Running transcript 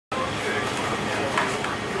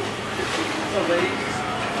up, ladies?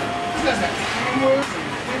 You guys have cameras and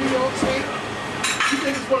video tape. You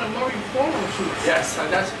think it's one of Murray's porno shoots? Yes,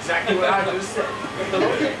 that's exactly what I just said. The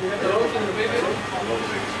lotion in the baby.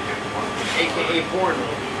 AKA porno.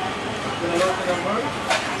 The lotion on Murray?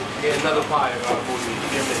 Yeah, another pie. Movie.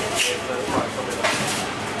 Give me another pie coming up.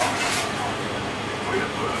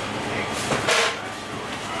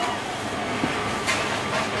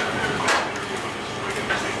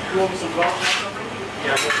 You want me some golf or something?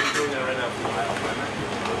 Yeah, I'm going to be doing that right now.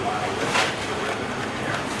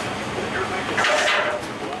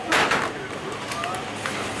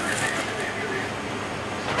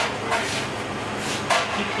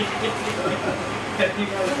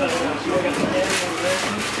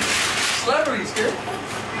 Celebrities, kid.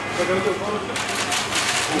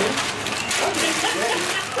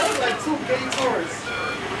 That was like two gay tourists.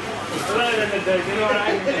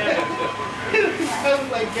 That was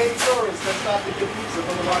like gay tourists that stopped to get pizza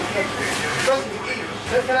from the market. Trust me, eat.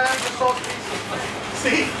 Can I have the sauce pizza?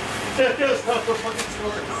 See? There's no fucking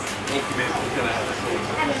tourists. Thank you, baby. Can I have this?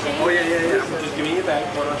 Oh, yeah. Just give me your bag.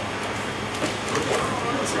 Hold on.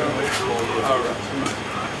 Alright.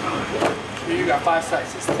 Here you got 5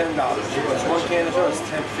 sizes, $10. Plus one can of yours,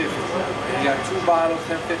 $10.50. And you got 2 bottles,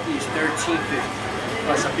 $10.50 is $13.50.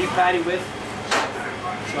 Plus a beef patty with,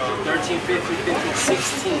 so $13.50, $15,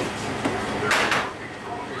 $16.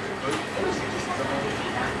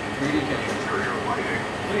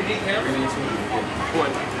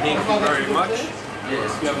 Thank you very much. Yes,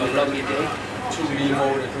 you have a lovely day. 2 be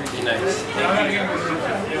more than 3 be nice.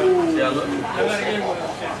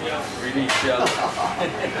 Really shallow.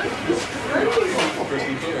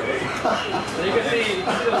 Crispy here, right? So you can see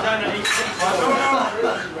still trying to eat.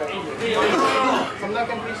 Some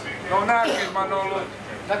nuggets, please? No nuggets, Manolo.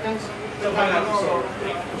 Nuggets?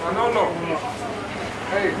 Manolo.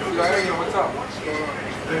 Hey, what's up?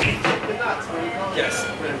 Yes.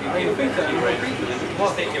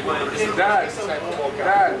 Dad. You guys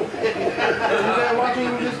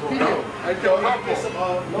watching this video? I tell loco.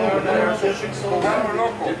 Cubano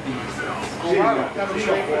loco. Cubano.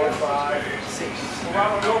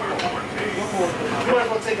 Cubano loco. You might as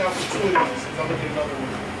well take out some 2 of these because I'm going to get another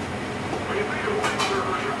one.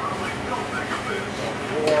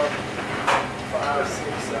 4, 5,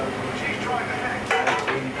 6, 7, 8.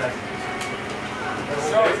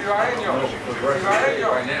 So, ciudadeño. Ciudadeño.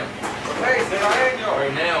 Right now. Hey, ciudadeño.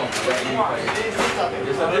 Right now.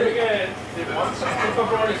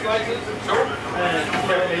 Pepperoni slices. Sure. And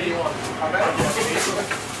 81.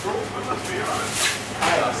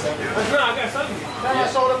 No, I got something. Now I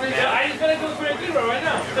sold them. Yeah, I just gotta do a great zero right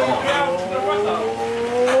now.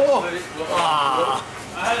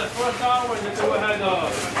 I had the first hour and then I had the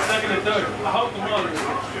second and third. I hope the mother.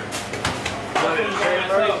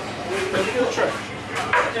 Let's do a trick. I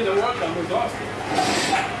did the work, I'm exhausted.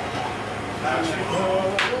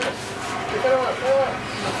 Pick it up.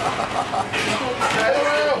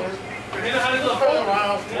 You know how to do a phone?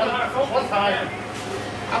 One time.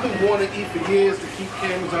 I've been wanting to eat for years to keep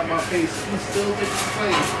cameras out my face. You still get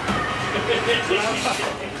playing.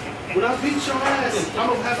 When I beat your ass, I'm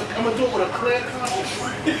gonna do it with a clear conscience.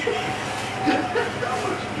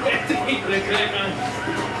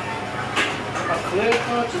 A clear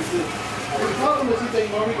conscience. The problem is he think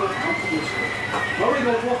Murray gonna come to this shit. Murray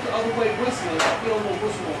gonna walk the other way whistling. He don't know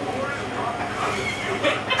whistle no more.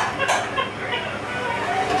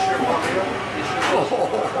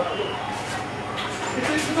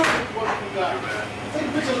 Take a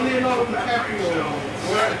picture of Leonardo DiCaprio.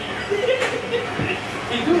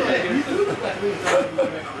 He do look like Leonardo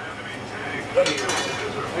DiCaprio.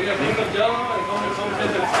 We got pick up Jello and go to some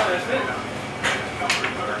place that's it.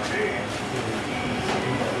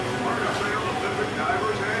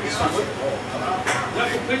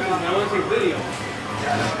 That's for pictures, man. I want to take video.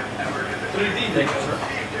 3D pictures.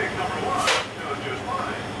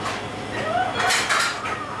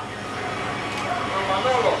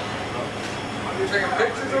 Manolo. Are you taking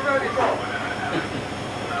pictures already, bro?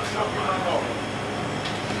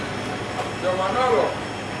 Yo, Manolo.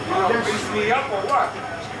 You gonna beat me up or what?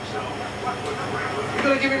 You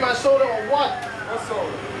gonna give me my soda or what? What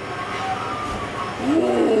soda?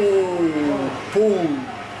 Ooh, boom.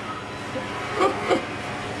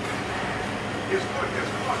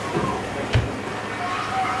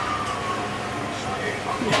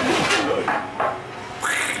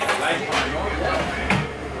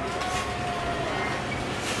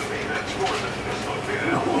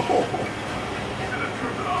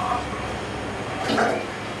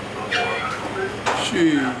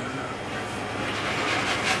 Jeez.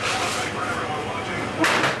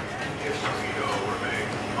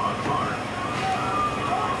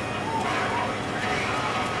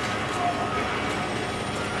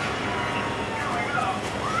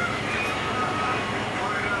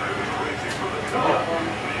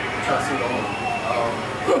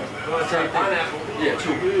 Same thing. Pineapple. Yeah,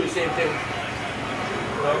 two. Same thing.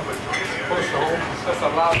 Push the home. That's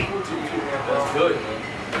a lot of food to eat, man. That's good, man.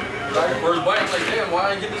 Like first bite, like damn, why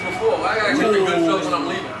I didn't get this before? I gotta take the good fills when I'm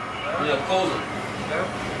leaving. Yeah, closing.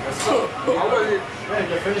 That's good. I wasn't.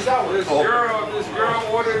 Finish out with This girl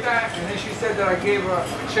ordered that, and then she said that I gave her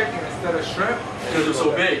chicken instead of shrimp. Because it's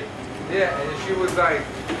so big. Yeah, and she was like,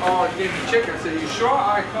 "Oh, you gave me chicken." I said, "You sure?"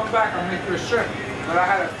 I come back, I'll make you a shrimp. But I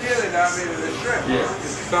had a feeling that I made it a shrimp. Yeah.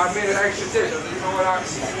 So I made an extra dish. I said, "You know what? I can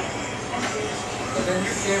eat." And then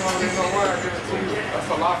you came on, you know what? I did it to you. That's a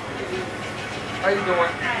lot for you. How you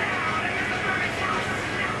doing?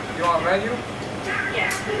 You on menu?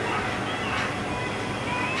 Yeah.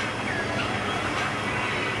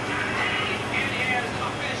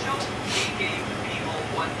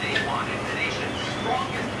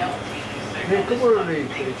 Hey, ¿cómo lo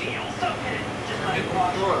leíste?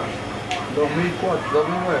 2004,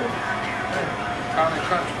 2009. Town and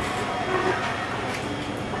country.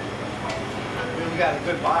 We got a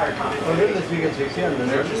good buyer coming. No, él le sigue chequeando,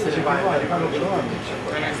 ¿no? Déjalo que lo ande.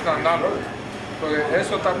 En estándar. Porque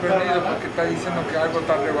eso está perdido porque está diciendo que algo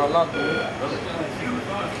está rebalando.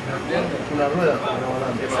 ¿Entiendes? Una rueda está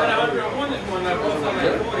rebalando.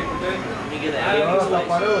 Ahora está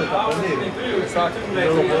parado, está perdido. Exacto. No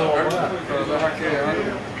lo podemos parar. Pero deja que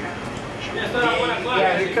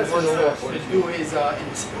Yeah, because what to do is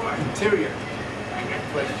interior.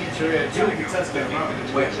 But interior, you can test it.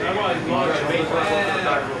 Everything's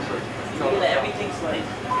like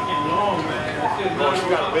No, you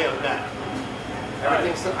gotta bail that.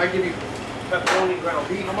 Everything's, I give you pepperoni, ground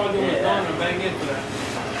beef. I'm gonna do is done and bang into that.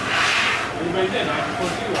 Everybody did, I can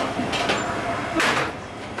put you out.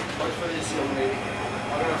 What's for this young lady? I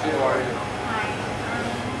don't know if you are.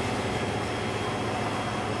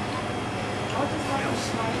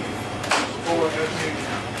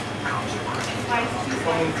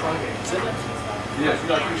 Yes, we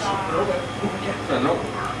got 3 Sundays. No.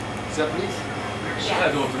 Is that please? She's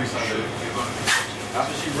not doing 3 Sundays.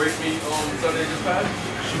 After she raped me on Sunday just past?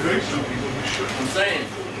 She raped you. I'm saying,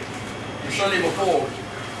 the Sunday before,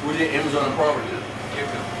 we did Amazon property.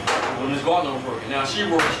 When Miss Gardner was working. Now she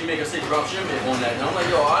worked, she make a 6 drop shipment on that. And I'm like,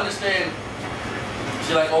 yo, I understand.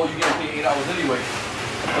 She's like, oh, you getting paid 8 hours anyway.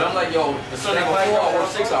 But I'm like, yo, the Sunday before I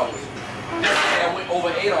worked 6 hours. I went over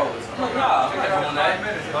 8 hours. I'm like, nah, I'm not doing that.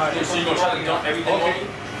 So you gonna try to dump everything on me?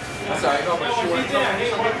 That's all right. No, but she went I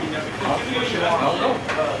don't know.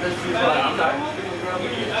 I'm not.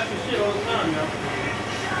 That's the shit all the time, yo.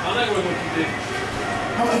 I like what you did.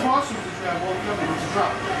 How many parcels did you have altogether with the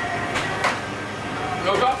drop?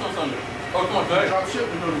 No drops on Sunday. Oh, come on, go ahead. Drop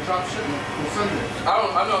shipment, no, the drop shipment on Sunday.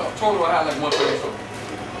 I know, total I had like 130 something.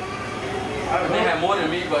 They had more than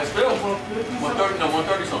me, but still, 130, no,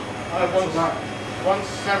 130 something. I had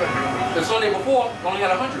 170. The Sunday before, I only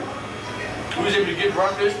had 100. We was able to get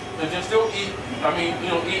breakfast and then still eat. I mean, you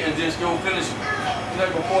know, eat and then still finish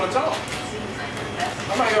like before the time.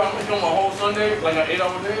 I'm like, yo, I'm gonna do my whole Sunday, like an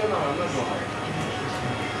 8-hour day. No, I'm not doing that.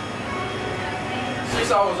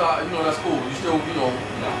 6 hours out, you know, that's cool. You still, you know,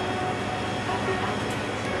 no.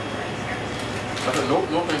 I said, nope,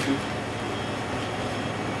 no thank you.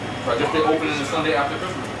 So I guess they open it the Sunday after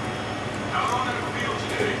Christmas.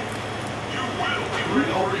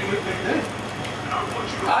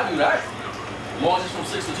 I do that. As long as it's from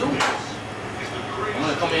 6 to 2. I'm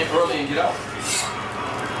gonna come in early and get out.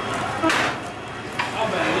 How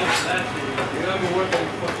bad it is that shit? You know, I've been working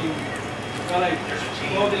fucking, got like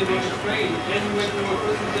 12 days working straight. Then you went to a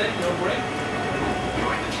Christmas day, no break.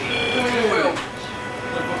 Well,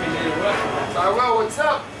 No fucking day to rest. Well, what's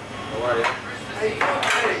up? how are you? Hey,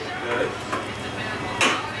 hey. Good.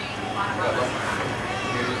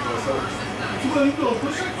 Well, you go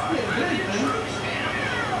push it. Yeah, good, man.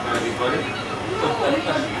 That'd be funny.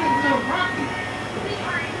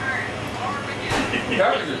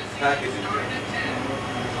 Packages. Packages.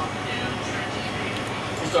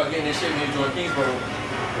 You start getting that shit when you join Kingsborough.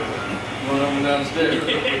 Going up and down the stairs.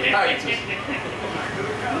 Packages.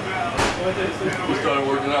 We started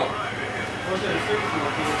working out.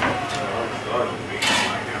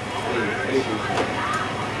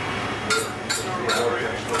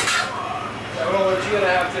 Well, what you gonna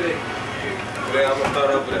have today? Today I'm gonna start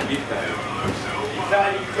off with a beef patty. You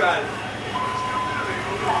got it.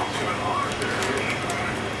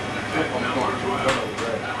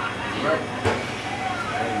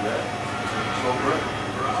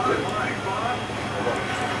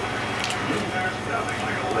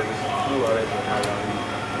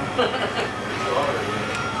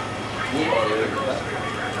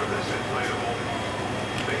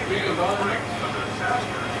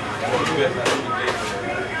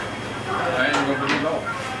 I ain't gonna believe all.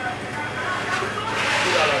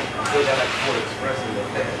 for expressing the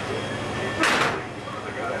head.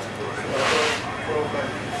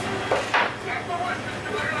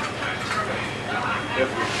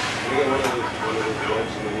 We got one of those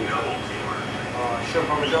breads in the meatballs. Shrimp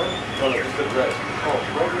parmesan? No, no, just the bread. Oh,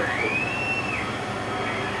 regular.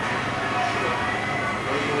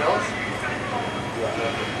 Anything else? Yeah,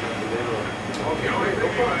 nothing. Okay, great. No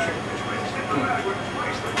problem.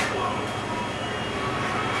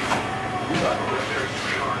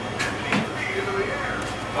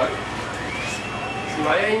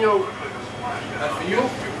 Cibaeño, that's for you?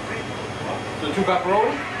 The 2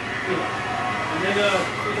 pepperoni? And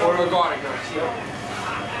then, Or the garlic nuts?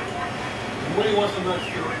 Woody wants some nuts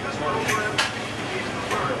too.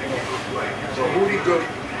 So Moody's good.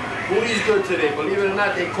 Moody's good today. Believe it or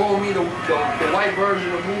not, they call me the white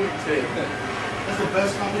version of Moody today. That's the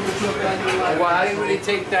best compliment you ever got in your life. Well, I didn't really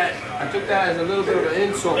take that. I took that as a little bit of an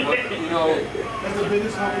insult, but you know, That's the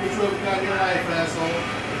biggest compliment you ever got in your life, asshole.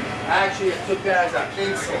 actually I took that as an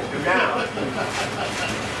insult. Now,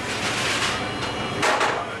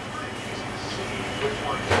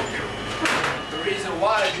 the reason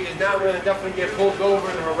why is because now I'm gonna definitely get pulled over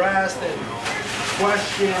and harassed and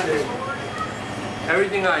questioned and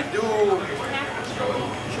everything I do.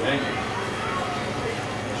 Thank you.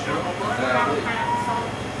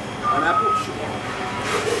 Pineapple?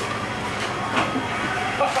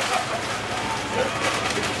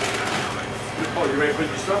 Oh, you ready to put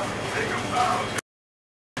your stuff?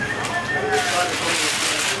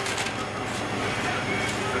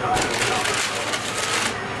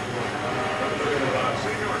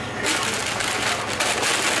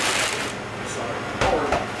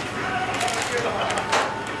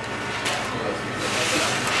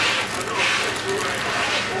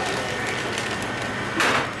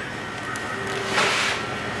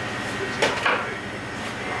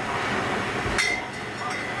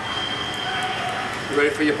 You ready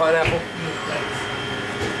for your pineapple?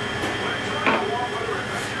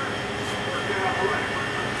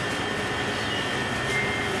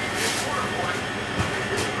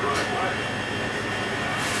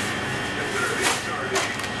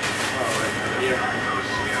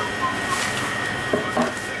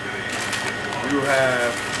 You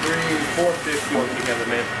have 450 altogether,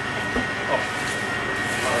 man. Oh.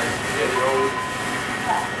 All right. Get it over.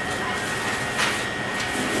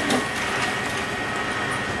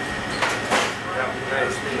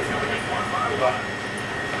 Nice.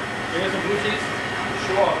 You get some blue cheese?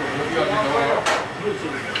 Sure. Blue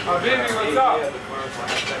cheese. Baby, what's up?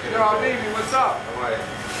 Yo, baby, what's up?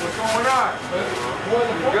 What's going on?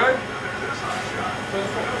 You good?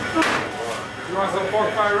 You want some pork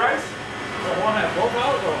fried rice? Want to have both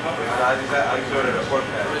out or how I just ordered a pork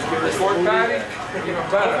patty. The pork patty? Even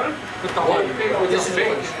better. With the whole thing with this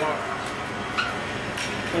bacon.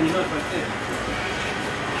 many nuts right there?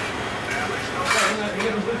 You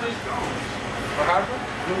get some blue cheese? What happened?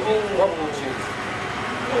 What blue cheese?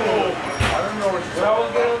 I don't know what But I always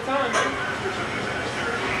get it all the time, man.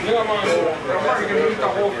 You got mine. I'm already gonna eat the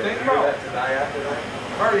whole thing, bro.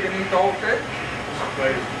 Are you gonna eat the whole thing?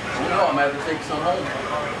 No, I'm going to have to take some home.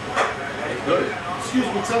 It's good. Excuse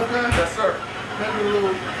me, tough guy. Yes, sir. Can I get a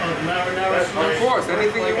little marinara? Of course,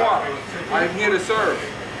 anything you want. I'm here to serve.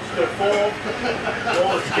 Let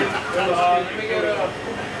me get a...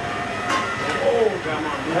 Oh, come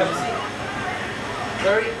on. Have a seat.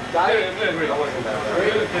 30? Yeah, Diet? yeah, That wasn't that bad.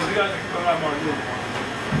 yeah. Because we got to have more room.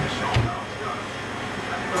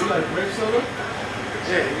 You like grape soda?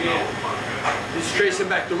 Yeah. Just tracing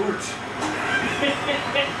back the roots.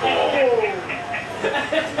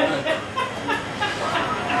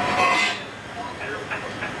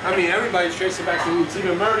 I mean, everybody's tracing back the roots.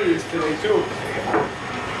 Even Murray is today, too.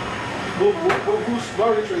 Who's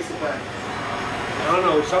Murray tracing back? I don't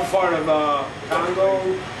know, some part of Congo.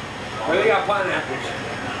 Where they got pineapples.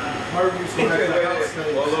 Murray used to have the house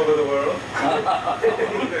thing. All over the world.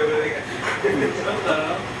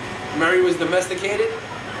 Murray was domesticated?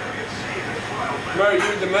 Murray, you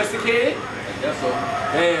were domesticated? I guess so.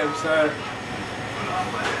 Damn, son.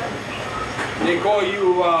 They call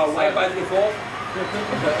you white by default?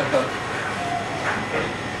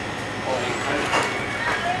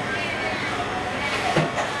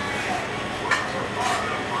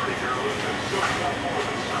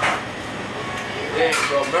 Damn,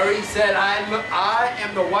 bro. Murray said I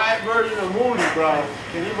am the white version of Moody, bro.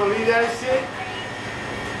 Can you believe that shit?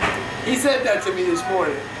 He said that to me this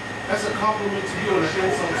morning. That's a compliment to you and an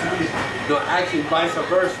insult to me. No, actually, vice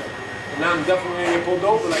versa. And now I'm definitely gonna get pulled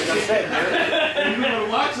over, like I said, man. And you're going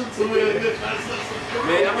to watch him till we get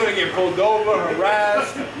Man, I'm gonna get pulled over,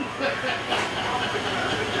 harassed. The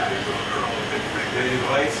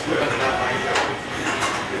advice was not like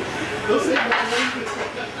Don't say nothing.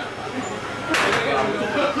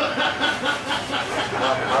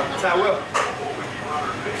 Ty Will,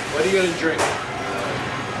 what are you gonna drink?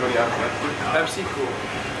 What do you have? Pepsi, cool.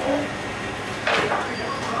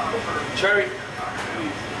 Cherry.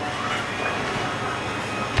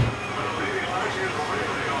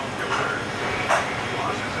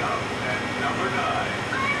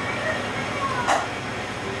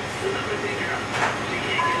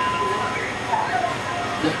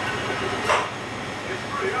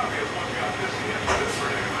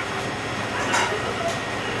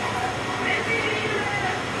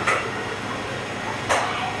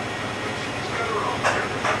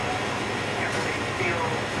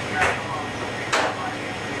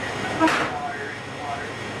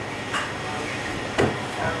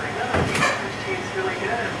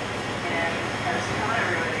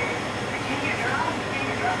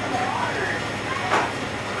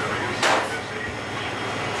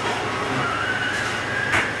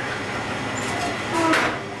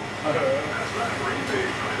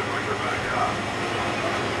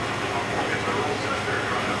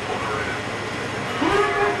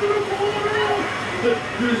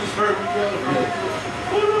 You just heard me yell.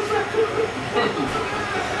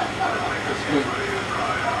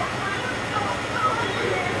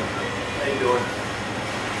 How you doing?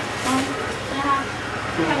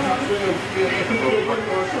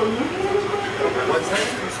 One size,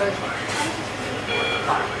 two size?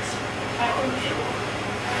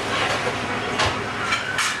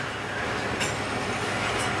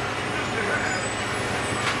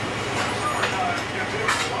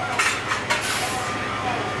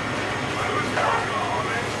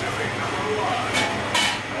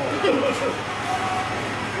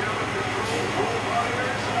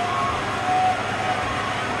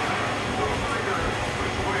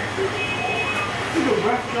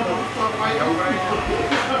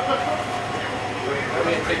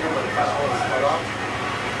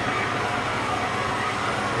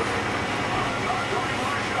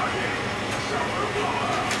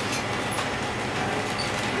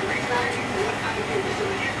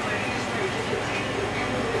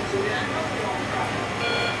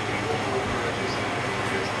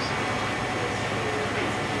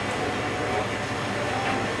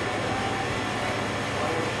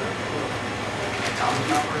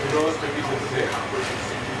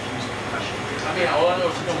 I mean, all I know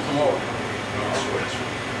is she's coming tomorrow.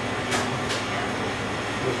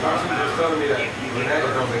 Carson just telling me that Renee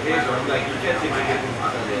is on vacation. I'm like, you can't take vacation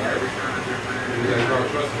on Sunday. He's like, no,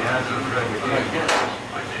 trust me, I have to be on vacation.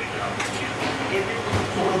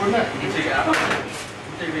 You take it out.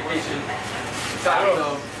 You take vacation. Saturday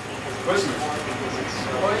though. Christmas.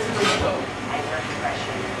 Oh, it's a good though.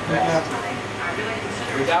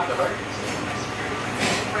 Week after, right?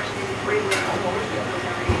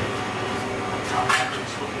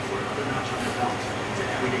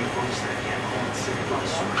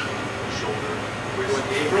 We're going to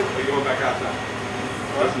April, or are you going back outside?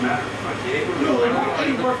 Doesn't matter. April? No, I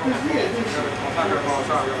didn't work this year. I'm talking about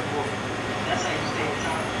outside.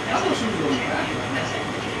 I thought she was going to be back.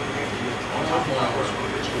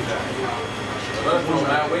 Let's go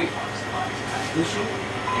that way. Is she?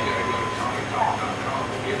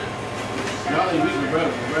 Y'all ain't reading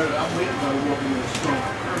Loretta. I'm waiting for her to walk in the store.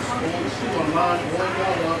 She's online, all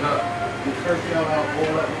y'all up. The curse y'all out,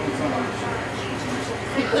 all that one time.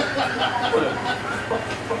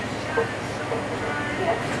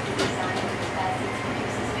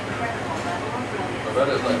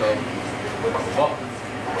 Loretta's like a fuck.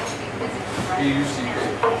 B-U-C-K.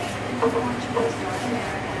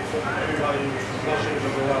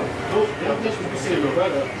 That's what we say,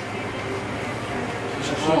 Loretta.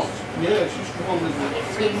 She's strong. Yeah, she's strong as a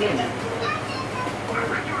same man.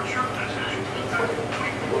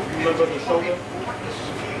 You remember the shoulder?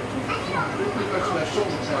 That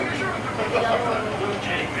shoulder time.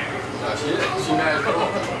 Nah, she mad as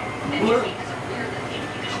fuck.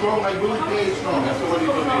 Strong like Willie Page strong. That's what he's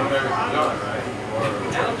doing in American John, right?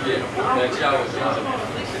 Yeah, that child was young.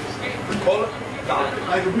 Call it?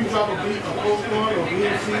 Like if we drop a beat, a postcard or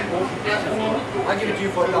BNC or platform, I'll give it to you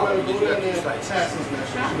for $1. go You there got and two slices. tax us that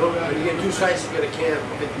shit. When you get 2 slices, you get a can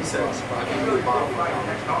for 50 cents. I'll give you a bottle for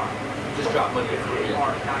 $1. Just drop money in for it.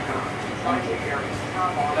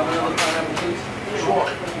 Have another pineapple, please? Sure.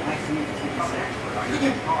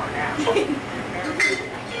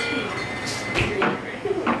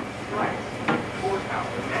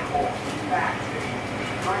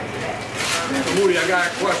 Moody, I got a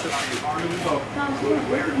question for you.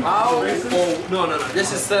 How? Oh, no.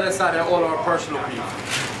 This is set aside at all our personal beef.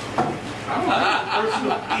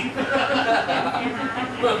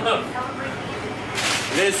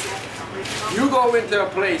 Listen, You go into a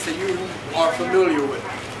place that you are familiar with.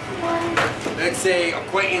 Let's say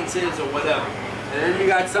acquaintances or whatever. And then you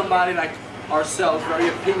got somebody like ourselves very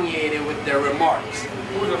opinionated with their remarks.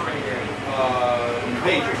 Who's opinionated?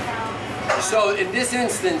 Major. So in this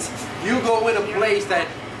instance, you go in a place that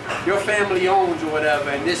your family owns or whatever,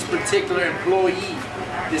 and this particular employee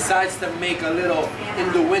decides to make a little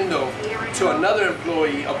innuendo to another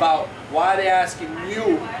employee about why they're asking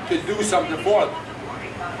you to do something for them.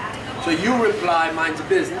 So you reply, mind your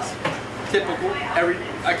business. Typical,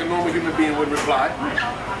 like a normal human being would reply.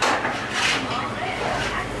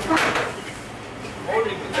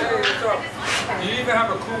 Hey, what's up? Do you even have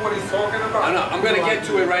a clue what he's talking about? I know, I'm gonna get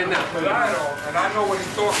to it right now. But I don't, and I know what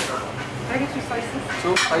he's talking about. Can I get your slices?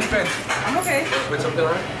 So, how you been? I'm okay. With something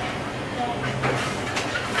on?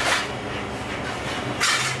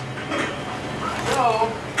 So,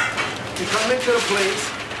 you come into the place,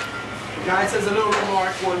 the guy says a little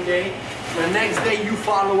remark one day, the next day you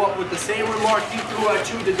follow up with the same remark he threw at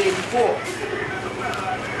you the day before.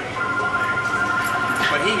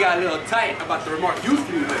 But he got a little tight about the remark you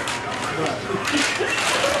threw there.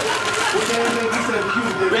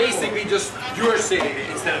 Basically just you're saying it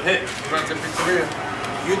instead of him. Runs a pizzeria.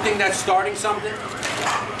 You think that's starting something?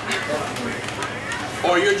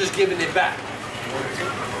 Or you're just giving it back?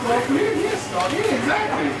 Well, he didn't start. Yeah,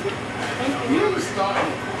 exactly. He didn't start.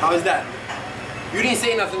 How is that? You didn't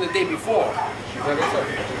say nothing the day before. Because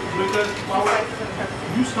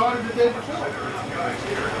you started the day before.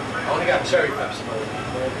 I only got cherry Pepsi.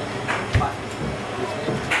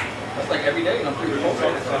 That's like every day. I'm pretty cool.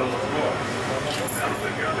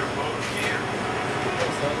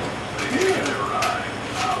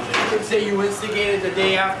 You could say you instigated the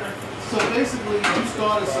day after? So basically, you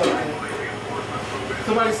started something.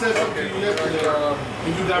 Somebody said something to you yesterday,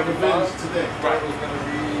 and you got revenge today. Right. Was gonna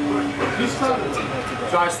be. You started it.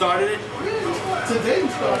 So I started it? Yeah, you started. Today you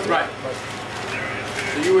started. Right.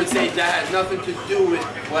 So you would say that has nothing to do with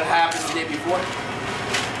what happened the day before?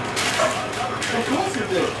 Of course it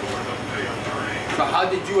did. So how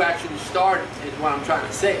did you actually start it, is what I'm trying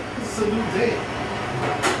to say. This is a new day.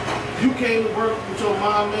 You came to work with your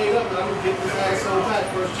mind made up, and I'm gonna get this asshole back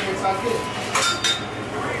first chance I get.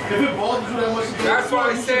 If it bothers you that much, That's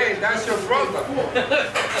why I say that's your brother.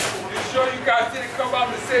 You sure you guys didn't come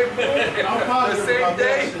out the same morning? I'm positive the same about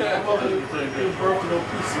day? that shit. I'm gonna give birth to no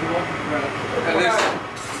piece of monkey crap. And listen,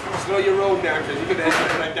 slow your road down, because you could end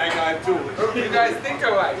up like that guy too. You guys think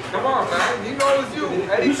alike. Come on, man. He knows you.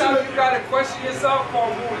 Anytime you gotta question yourself,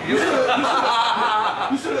 Paul Mooney. You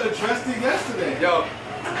should have addressed it yesterday. Yo,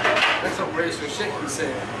 that's some racial shit you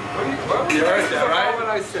saying. What You heard that, right?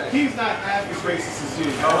 What I said? He's not half as racist as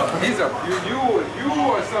you. He's a you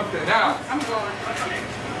or something now. I'm going.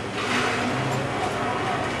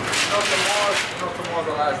 Tomorrow's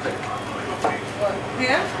the last day. What?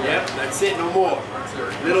 Yeah? Yep, that's it, no more.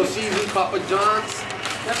 Little Caesars, Papa John's,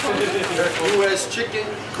 U.S. chicken,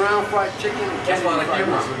 crown fried chicken, and Kennedy fried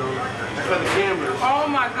chicken. That's for the cameras. Oh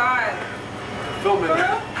my God. Filming.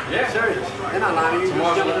 Yeah, serious. They're not lying to you.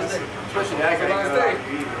 Especially that guy. Last day.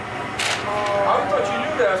 I thought you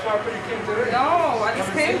knew that. That's why I thought you came today. No, I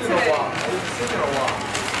just came today. I haven't seen you in a while.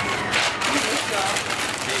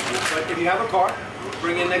 But if you have a car,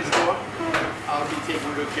 bring it next door. I'll be taking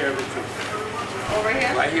good care of it too. Over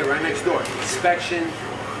here? Right here, right next door. Inspection,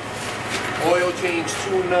 oil change,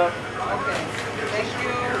 tune-up. Okay. Thank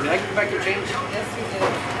you. Did I give back your change? Yes, you did.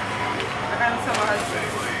 I gotta tell my husband.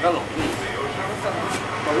 No, please. What's up?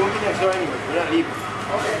 But we'll be next door anyway. We're not leaving.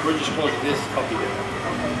 Okay. We're just closing this puppy there.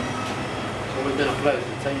 So it's been a pleasure.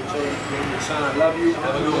 Tell your children, your son, I love you.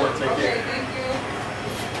 Have a good one. Take Okay, care. thank you.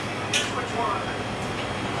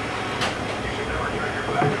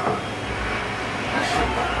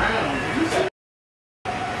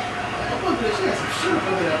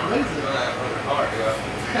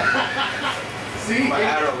 See? My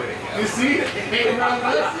arrow with it. You see? He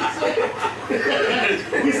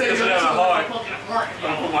said It's you're not hard. fucking heart.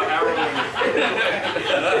 I'll put my arrow in it.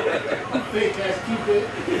 Fake ass Cupid.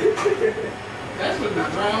 That's what the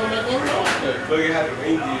brown like on. Look at how the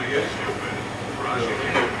reindeer is.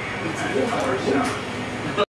 It's